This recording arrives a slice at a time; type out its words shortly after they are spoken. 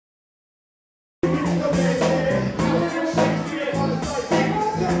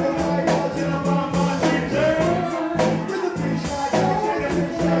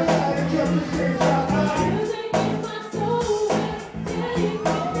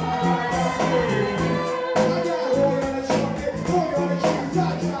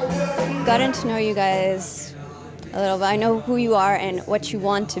gotten to know you guys a little bit. I know who you are and what you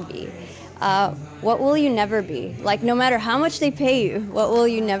want to be. What will you never be? Like, no matter how much they pay you, what will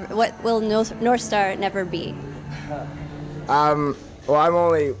Northstar never be? Well, I'm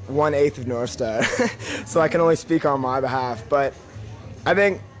only 1/8 of Northstar, so I can only speak on my behalf. But I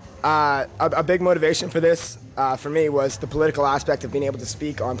think a big motivation for this, for me, was the political aspect of being able to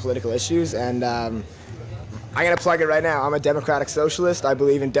speak on political issues. And I'm going to plug it right now. I'm a democratic socialist. I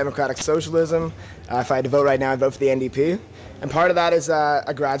believe in democratic socialism. If I had to vote right now, I'd vote for the NDP. And part of that is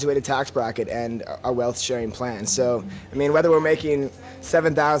a graduated tax bracket and a wealth sharing plan. So, I mean, whether we're making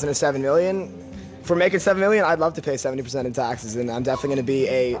 $7,000 or $7 million, if we're making $7 million, I'd love to pay 70% in taxes, and I'm definitely going to be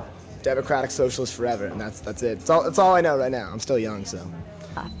a democratic socialist forever, and that's it. It's all I know right now. I'm still young, so.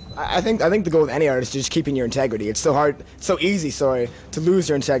 I think the goal of any artist is just keeping your integrity. It's so easy, to lose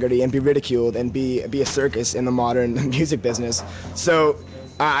your integrity and be ridiculed and be a circus in the modern music business. So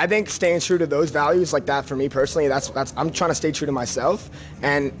I think staying true to those values, like that for me personally, I'm trying to stay true to myself.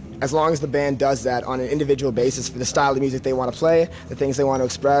 And as long as the band does that on an individual basis for the style of music they want to play, the things they want to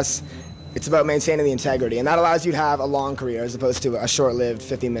express, it's about maintaining the integrity, and that allows you to have a long career as opposed to a short-lived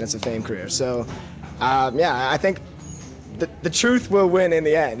 15 minutes of fame career. So, yeah, I think the truth will win in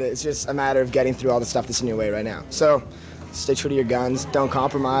the end. It's just a matter of getting through all the stuff that's in your way right now. So, stay true to your guns, don't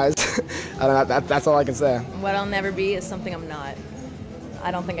compromise. I don't know, that's all I can say. What I'll never be is something I'm not. I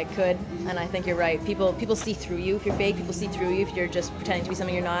don't think I could, and I think you're right. People see through you if you're fake. People see through you if you're just pretending to be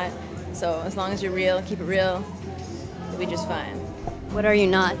something you're not. So as long as you're real, keep it real, you'll be just fine. What are you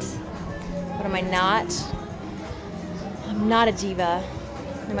not? What am I not? I'm not a diva,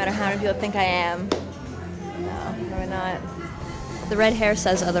 no matter how many people think I am. No, I'm not. The red hair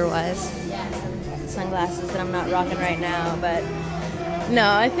says otherwise. Sunglasses that I'm not rocking right now, but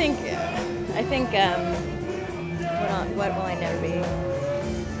no, I think what will I never be?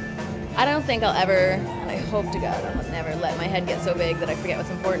 I don't think I'll ever, and I hope to God I'll never let my head get so big that I forget what's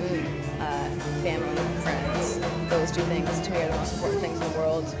important. Family, friends, those two things to me are the most important things in the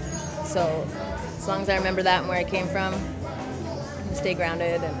world. So as long as I remember that and where I came from, and stay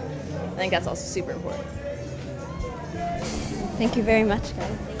grounded, and I think that's also super important. Thank you very much,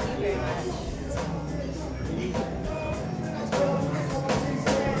 guys. Thank you very much.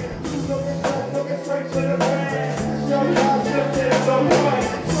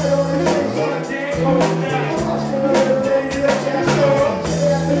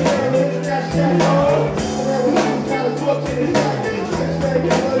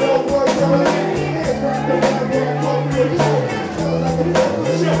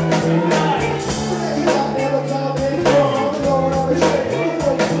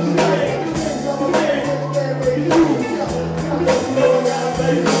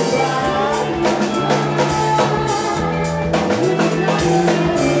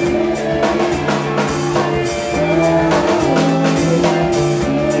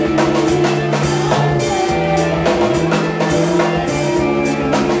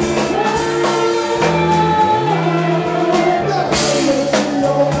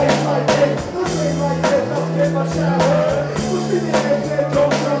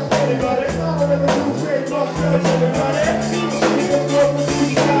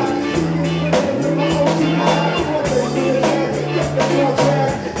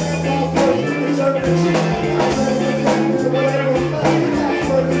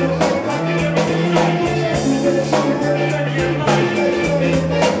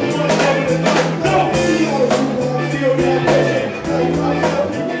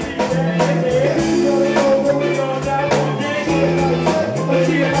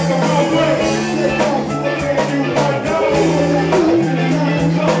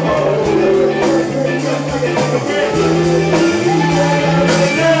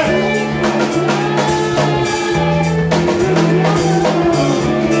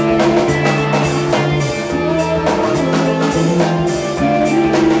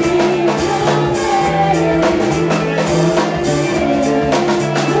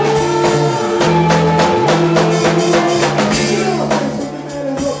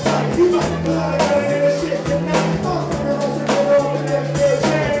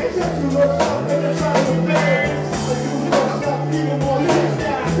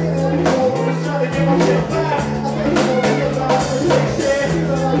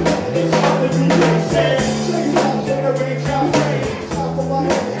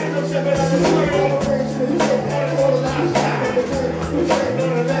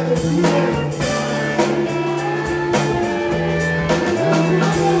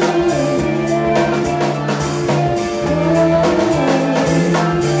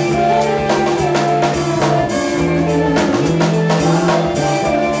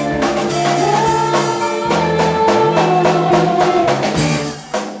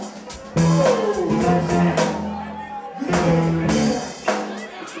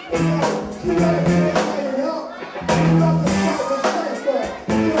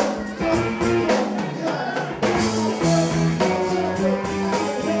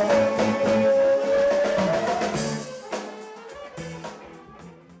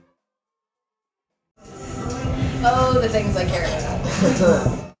 Oh, the things I care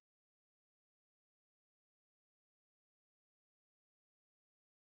about.